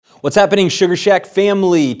What's happening, Sugar Shack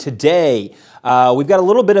family? Today, we've got a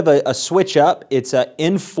little bit of a switch up. It's an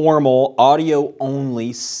informal,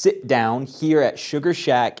 audio-only sit-down here at Sugar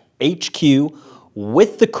Shack HQ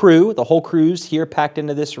with the crew. The whole crew's here packed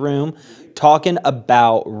into this room talking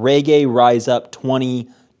about Reggae Rise Up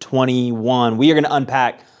 2021. We are going to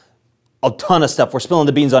unpack a ton of stuff. We're spilling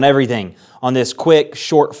the beans on everything on this quick,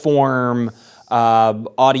 short-form,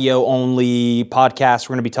 audio-only podcast.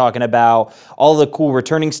 We're going to be talking about all the cool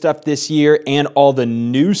returning stuff this year and all the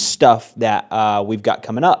new stuff that we've got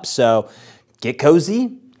coming up. So get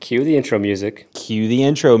cozy. Cue the intro music. Cue the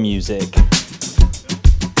intro music.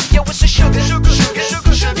 Yo, it's a sugar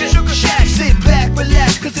shack. Sit back,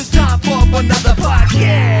 relax, cause it's time for another podcast.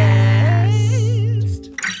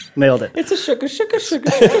 Nailed it. It's a sugar shack.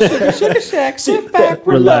 Sit back,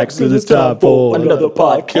 Relax, cause it's time for Another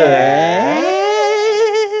podcast.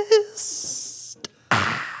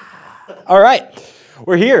 All right,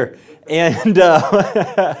 we're here. And I'm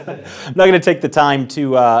not going to take the time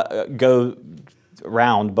to go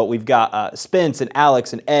around, but we've got Spence and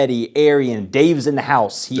Alex and Eddie, Arian. Dave's in the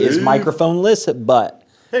house. He is microphone-less, but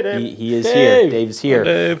Hey, Dave. he is here. Dave's here. Hi,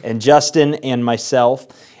 Dave. And Justin and myself.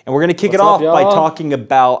 And we're going to kick What's it up, off by y'all? talking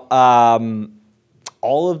about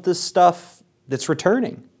all of the stuff that's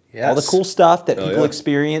returning. All the Yes. cool stuff that people yeah.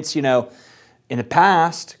 experience, in the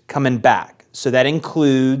past, coming back. So that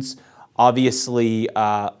includes, obviously,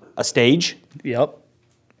 a stage. Yep.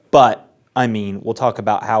 But, we'll talk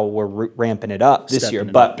about how we're ramping it up this Stepping year. it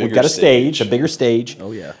up. But we've Bigger got a stage, stage. a bigger stage.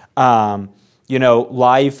 Oh, yeah.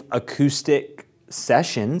 Live acoustic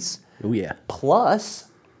sessions Oh, yeah. plus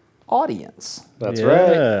audience. That's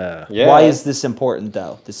right. Yeah. Why is this important,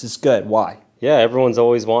 though? This is good. Why? Yeah, everyone's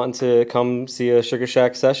always wanting to come see a Sugar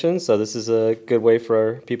Shack session, so this is a good way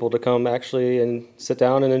for people to come actually and sit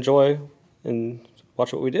down and enjoy and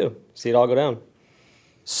watch what we do. See it all go down.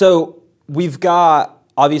 So we've got,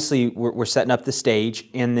 obviously, we're setting up the stage,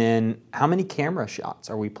 and then how many camera shots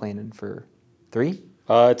are we planning for? 3?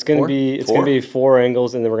 It's gonna Four? be Four? gonna be 4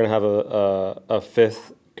 angles, and then we're gonna have a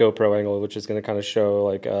fifth GoPro angle, which is gonna kind of show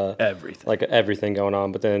everything going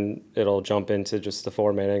on. But then it'll jump into just the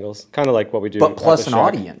 4 main angles, kind of like what we do. But at plus the an Shack.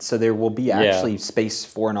 audience, so there will be actually space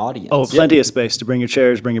for an audience. Oh, plenty of space to bring your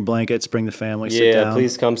chairs, bring your blankets, bring the family, sit Yeah, down.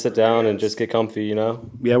 please come sit down and just get comfy. Yeah,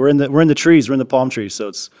 we're in the trees, we're in the palm trees, so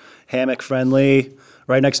it's hammock friendly.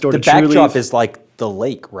 Right next door The to True backdrop Leaf. is like the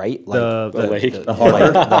lake, right? Like The lake. the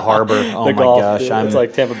harbor. Oh The my golf, gosh, it's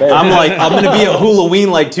like Tampa Bay. I'm going to be at Halloween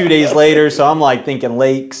like 2 days later, so I'm like thinking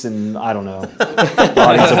lakes and I don't know,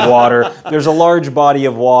 bodies of water. There's a large body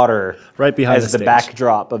of water Right behind as the the stage.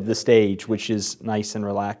 backdrop of the stage, which is nice and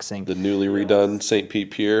relaxing. The newly redone St.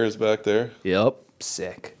 Pete Pier is back there. Yep.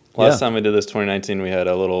 Sick. Last Yeah. time we did this, 2019, we had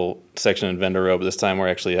a little section in Vendor Row, but this time we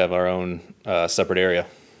actually have our own separate area.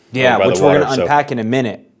 Yeah, by the which we're going water, to so- unpack in a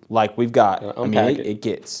minute. Like we've got, unpack it. it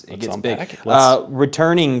gets big. unpack it.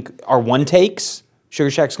 Returning our one takes.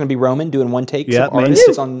 Sugar Shack's going to be roaming, doing one takes Yeah, of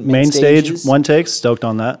artists on main stage, stages one takes, stoked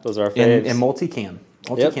on that. Those are our and, faves. and multicam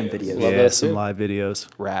videos. Love Yeah, those some too. live videos.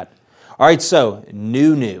 Rad. All right, so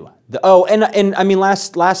new.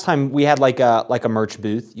 Last time we had like a merch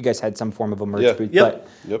booth. You guys had some form of a merch Yeah. booth,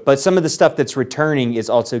 Yep. but some of the stuff that's returning is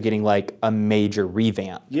also getting like a major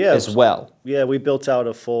revamp as well. Yeah, we built out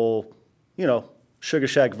a full, Sugar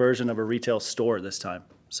Shack version of a retail store this time.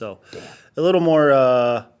 So a little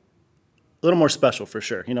more special for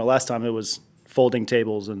sure. Last time it was folding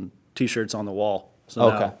tables and T-shirts on the wall. So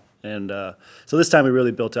Okay. now- and so this time we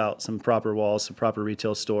really built out some proper walls, some proper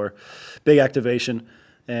retail store, big activation,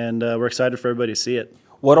 and we're excited for everybody to see it.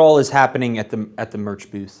 What all is happening at the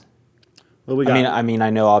merch booth? What we got? I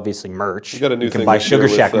know obviously merch. We got a new you can thing buy this year Sugar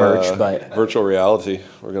Shack with, merch, but virtual reality.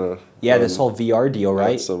 We're gonna this whole VR deal,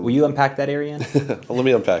 right? some- Will you unpack that, Arian? well, let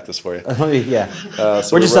me unpack this for you. Yeah. So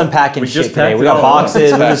We're just unpacking shit today. packed We it got all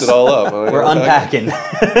boxes. Packed it all up. We're unpacking.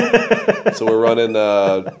 So we're running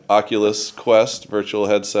Oculus Quest virtual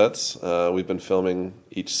headsets. We've been filming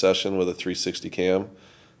each session with a 360 cam.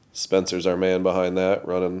 Spencer's our man behind that,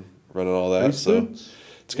 running all that. So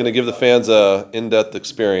it's going to give the fans a in-depth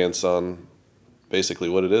experience on basically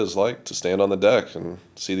what it is like to stand on the deck and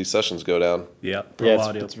see these sessions go down. yeah, pro Yeah,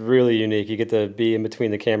 audio. it's really unique. You get to be in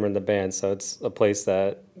between the camera and the band, so it's a place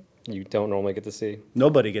that you don't normally get to see.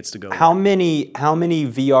 Nobody gets to go. How many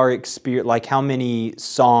VR experience? Like how many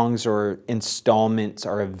songs or installments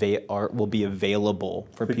will be available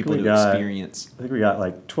for people we to got- experience? I think we got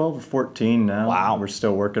like 12 or 14 now. Wow. We're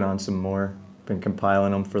still working on some more. Been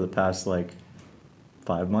compiling them for the past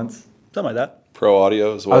 5 months. Something like that. Pro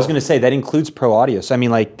audio as well. I was going to say that includes pro audio. So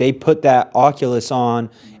they put that Oculus on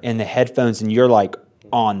and the headphones, and you're like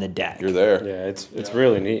on the deck. You're there. Yeah, it's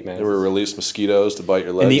really neat, man. There were released mosquitoes to bite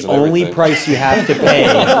your legs. And the and only everything. price you have to pay.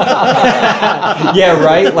 Yeah,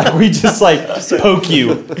 right? Like we just like poke you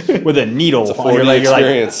with a needle. It's a on your 4D leg. You're like,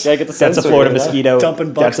 experience. Gotta get the that's a sensor, Florida you know? mosquito.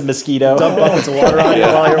 Dumping That's a mosquito. Dump buckets of water on you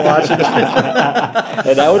while you're watching.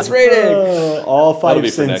 And now it's raining. All That'll five be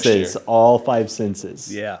for next senses. year. All five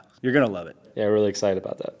senses. Yeah, you're gonna love it. Yeah, really excited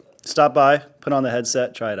about that. Stop by, put on the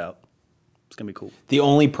headset, try it out. It's gonna be cool. The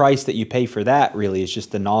only price that you pay for that really is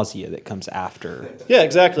just the nausea that comes after. Yeah,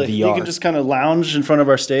 exactly. You VR. can just kind of lounge in front of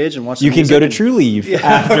our stage and watch. You the can go to music True Leave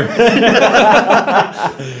after.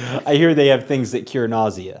 I hear they have things that cure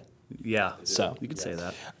nausea. and- Yeah, So. you could say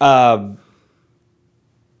that.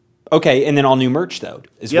 Okay, and then all new merch though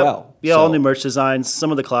as Yep. well. Yeah, all So- new merch designs.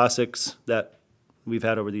 Some of the classics that we've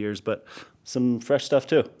had over the years, but some fresh stuff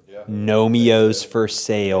too. Nomios for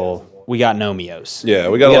sale. We got Nomios. Yeah,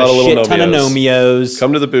 we got a lot of little shit ton of Nomios. Nomios.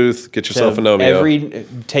 Come to the booth, get yourself a Nomio.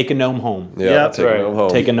 Take a gnome home. yeah, Yep. take Right. them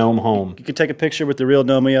home. Take a gnome home. You can take a picture with the real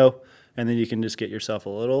Nomio, and then you can just get yourself a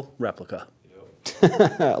little replica.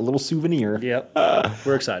 A little souvenir. Yep,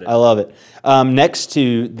 we're excited. I love it. Next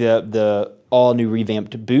to the all new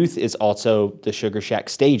revamped booth is also the Sugar Shack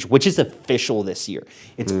stage, which is official this year.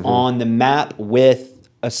 It's on the map with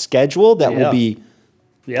a schedule that Yeah. will be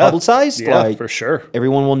Yeah. publicized. Yeah, like, for sure.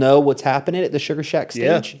 Everyone will know what's happening at the Sugar Shack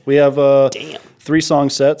Yeah, stage. we have Damn. 3 song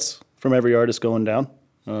sets from every artist going down,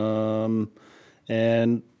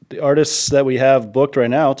 and the artists that we have booked right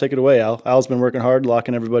now. Take it away, Al. Al's been working hard,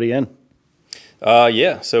 locking everybody in.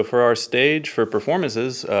 Yeah, so for our stage for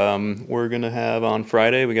performances, we're going to have on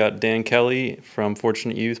Friday, we got Dan Kelly from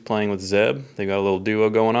Fortunate Youth playing with Zeb. They got a little duo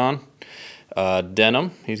going on.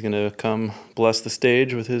 Denham, he's going to come bless the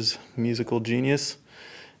stage with his musical genius.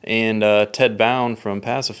 And Ted Bound from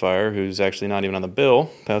Pacifier, who's actually not even on the bill.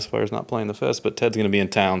 Pacifier's not playing the fest, but Ted's going to be in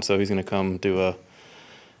town, so he's going to come do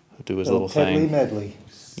his little thing. medley.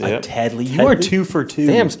 Yep. Tedley, you are 2 for 2.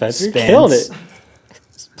 Damn, Spencer, you're killing it.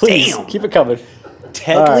 Please, Damn. keep it coming.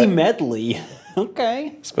 Tedley medley.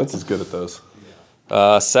 Okay. Spence is good at those.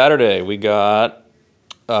 Saturday, we got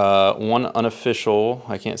one unofficial.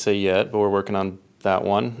 I can't say yet, but we're working on that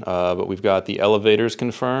one. But we've got the Elevators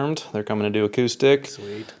confirmed. They're coming to do acoustic.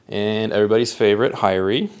 Sweet. And everybody's favorite,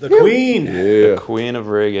 Hyrie, The Queen. Yeah. Queen of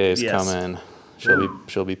Reggae, is Yes. coming.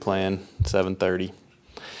 She'll be playing 7:30.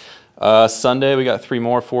 Sunday, we got 3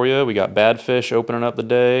 more for you. We got Bad Fish opening up the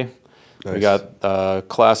day. We Nice. got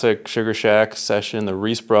classic Sugar Shack session, the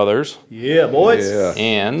Reese Brothers, Yeah, boys. Yeah.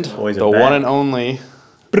 and Boys the are back. one and only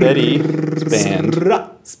Betty's band,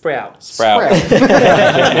 Sprout. Sprout. Popping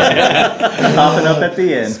up at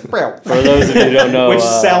the end. For those of you who don't know, Which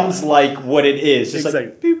sounds like what it is. Just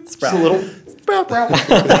Exactly. like boop, just a little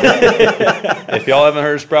If y'all haven't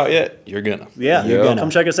heard of Sprout yet, you're gonna. Yeah, You're gonna. come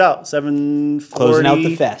check us out. 7:40. closing out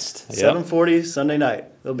the fest. 7:40 Sunday night.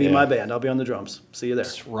 It'll be Yeah. my band. I'll be on the drums. See you there.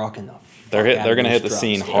 Just rocking the They're fuck out they're of gonna those hit the drums,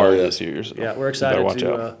 scene dude. hard yeah. this year. So Yeah, we're you excited better watch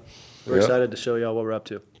to. out. We're Yeah. excited to show y'all what we're up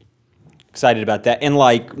to. Excited about that. And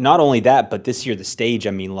like not only that, but this year the stage,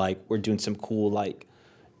 I mean, like we're doing some cool like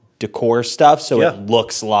decor stuff, so Yeah. it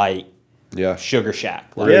looks like Yeah. Sugar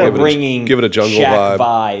Shack. Like, Yeah. we're Give it a- bringing give it a jungle Shack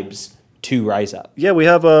vibe. vibes to Rise Up. Yeah, we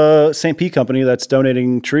have a St. Pete company that's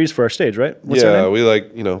donating trees for our stage, right? What's their Yeah, name?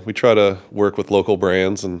 we try to work with local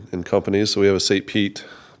brands and companies. So we have a St. Pete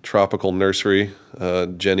Tropical Nursery,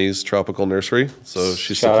 Jenny's Tropical Nursery. So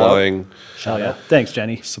she's Shout out. supplying Oh, yeah. Thanks,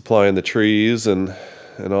 Jenny. the trees and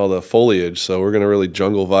all the foliage. So we're gonna really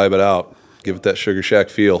jungle vibe it out, give it that Sugar Shack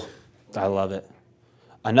feel. I love it.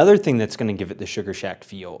 Another thing that's going to give it the Sugar Shack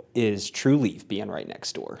feel is True Leaf being right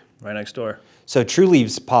next door. Right next door. So True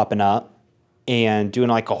Leaf's popping up and doing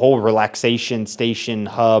like a whole relaxation station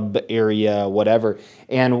hub area, whatever.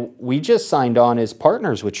 And we just signed on as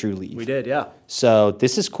partners with True Leaf. We did, yeah. So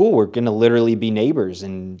this is cool. We're going to literally be neighbors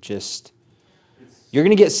and just, you're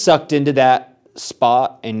going to get sucked into that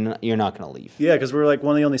spot and you're not going to leave. Yeah, because we're like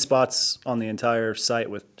one of the only spots on the entire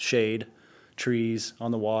site with shade, trees,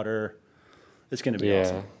 on the water. It's going to be yeah.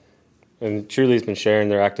 awesome. And Truly's been sharing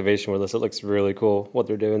their activation with us. It looks really cool what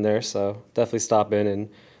they're doing there. So definitely stop in and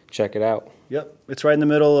check it out. Yep. It's right in the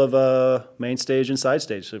middle of main stage and side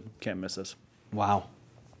stage, so can't miss us. Wow.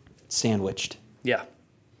 Sandwiched. Yeah.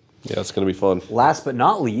 Yeah, it's gonna be fun. Last but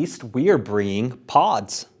not least, we are bringing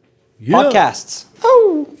pods. Yeah. Podcasts.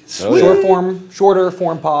 Oh, yeah. Shorter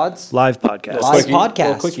form pods. Live podcast. Live Quickie- little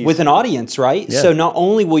podcasts quickies. with an audience, right? Yeah. So not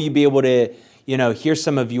only will you be able to, hear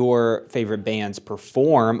some of your favorite bands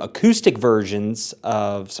perform acoustic versions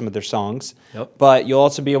of some of their songs. Yep. But you'll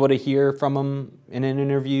also be able to hear from them in an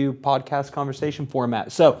interview podcast conversation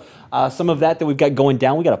format. So some of that we've got going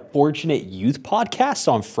down. We got a Fortunate Youth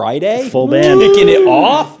podcast on Friday. Full band. Kicking it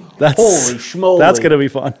off. That's, Holy schmoly. That's going to be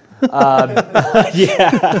fun.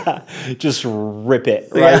 Yeah. Just rip it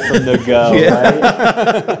right from the go,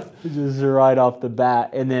 right? Just right off the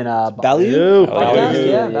bat. And then Ballyhoo podcast.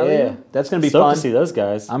 Yeah, Ballyhoo. That's going to be Stoked fun. to see those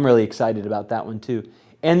guys. I'm really excited about that one too.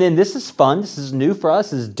 And then this is fun. This is new for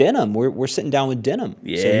us. Is Denim. We're sitting down with Denim.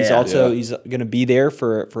 So he's also he's going to be there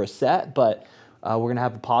for a set, but we're going to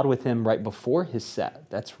have a pod with him right before his set.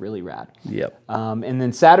 That's really rad. Yep. And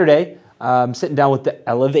then Saturday, sitting down with the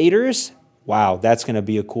Elevators. Wow, that's going to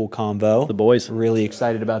be a cool combo. The boys. Really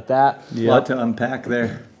excited about that. A lot to unpack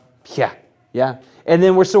there. Yeah. And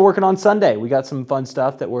then we're still working on Sunday. We got some fun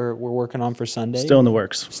stuff that we're working on for Sunday. Still in the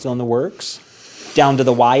works. Still in the works. Down to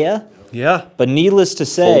the wire. Yeah. But needless to Full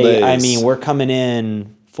say, days. I mean, we're coming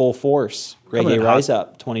in full force. Coming Reggae in Rise hot.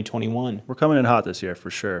 Up 2021. We're coming in hot this year for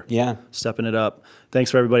sure. Yeah. Stepping it up.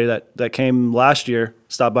 Thanks for everybody that came last year,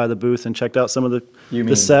 stopped by the booth and checked out some of You the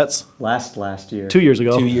mean sets last year? 2 years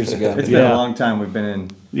ago. 2 years ago. It's been Yeah. a long time. We've been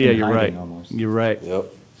in. Yeah, in you're hiding right. Almost. You're right. Yep.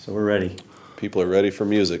 So we're ready. People are ready for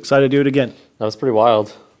music. Excited to do it again. That was pretty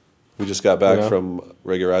wild. We just got back Yeah. from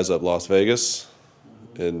Reggae Rise Up Las Vegas,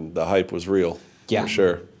 and the hype was real. Yeah. For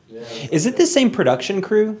sure. Is it the same production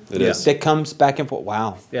crew? It is. That comes back and forth?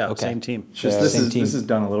 Wow. Yeah, Okay. same team. It's just Yeah. this Same is team. this is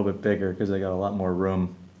done a little bit bigger because they got a lot more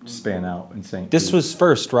room to span out in St. This Pete. was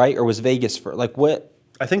first, right? Or was Vegas first? Like what?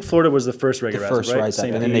 I think Florida was the first The regular first right? Rise Up.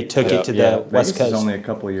 Same And then team. they took Yeah. it to Yeah. the Vegas West Coast. is only a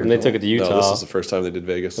couple years. And they took it to Utah. No, this is the first time they did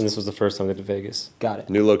Vegas. and this was the first time they did Vegas. Got it.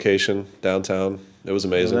 New location, downtown. It was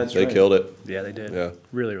amazing. that's They right. killed it. Yeah, they did. Yeah.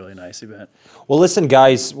 Really, really nice event. Well, listen,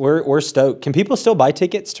 guys, we're stoked. Can people still buy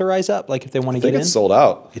tickets to Rise Up? Like if they want I to think get in? it's sold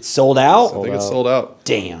out. It's sold out? I think it's out. sold out.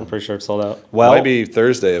 Damn. I'm pretty sure it's sold out. Well, Might be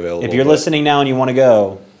Thursday available. if you're but- listening now and you want to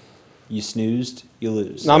go, you snoozed, you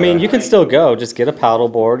lose. No, I mean, you can still go. Just get a paddle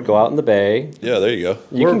board, go out in the bay. Yeah, there you go.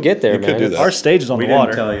 You can get there, you man. could do that. Our stage is on We the didn't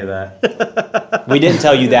water. tell you that. We didn't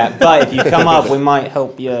tell you that, but if you come up, we might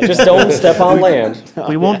help you. Just don't step on land.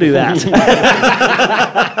 We won't do that.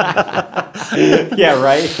 yeah,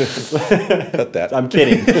 right? Cut that. I'm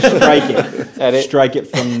kidding. Strike it. Edit. Strike it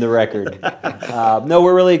from the record. No,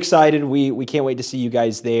 we're really excited. We can't wait to see you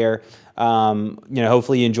guys there.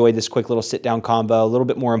 Hopefully you enjoyed this quick little sit-down combo, a little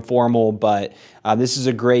bit more informal, but this is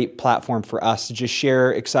a great platform for us to just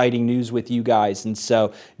share exciting news with you guys. And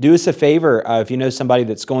so do us a favor. If you know somebody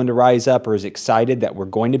that's going to Rise Up or is excited that we're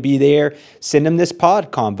going to be there, send them this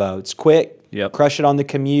pod combo. It's quick. Yep. Crush it on the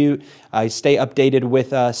commute. Stay updated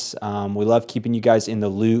with us. We love keeping you guys in the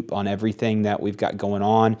loop on everything that we've got going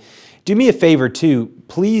on. Do me a favor too.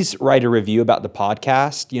 Please write a review about the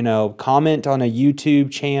podcast. Comment on a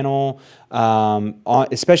YouTube channel,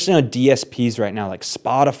 especially on DSPs right now, like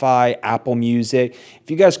Spotify, Apple Music.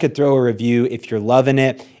 If you guys could throw a review, if you're loving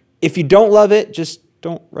it. If you don't love it, just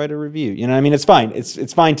don't write a review. You know what I mean? It's fine.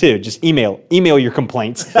 It's fine too. Just email your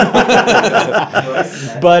complaints. But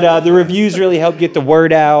the reviews really help get the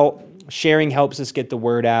word out. Sharing helps us get the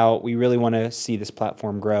word out. We really want to see this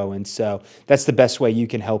platform grow, and so that's the best way you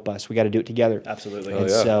can help us. We got to do it together. Absolutely. And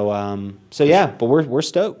yeah. so yeah. But we're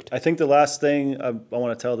stoked. I think the last thing I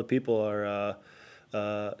want to tell the people are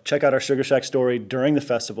check out our Sugar Shack story during the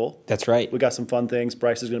festival. That's right. We got some fun things.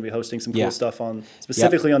 Bryce is going to be hosting some Yeah. cool stuff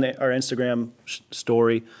specifically on our Instagram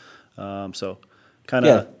story. So kind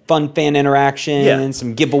of fun fan interaction, Yeah.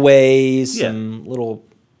 some giveaways, Yeah. some little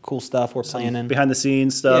cool stuff we're planning. behind the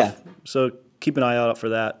scenes stuff. Yeah. So keep an eye out for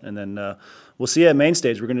that. And then we'll see you at Main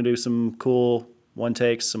Stage. We're going to do some cool one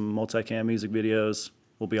takes, some multicam music videos.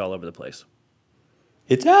 We'll be all over the place.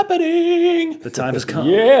 It's happening. The time has come.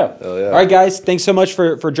 Yeah. Hell yeah. All right, guys. Thanks so much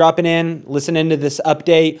for dropping in, listening to this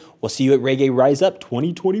update. We'll see you at Reggae Rise Up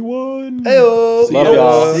 2021. Hey-o. Love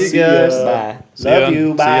y'all. See you guys. Bye. Love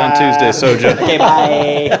you. Bye. See you on Tuesday, Soja. Okay,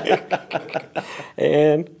 bye.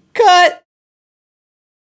 And cut.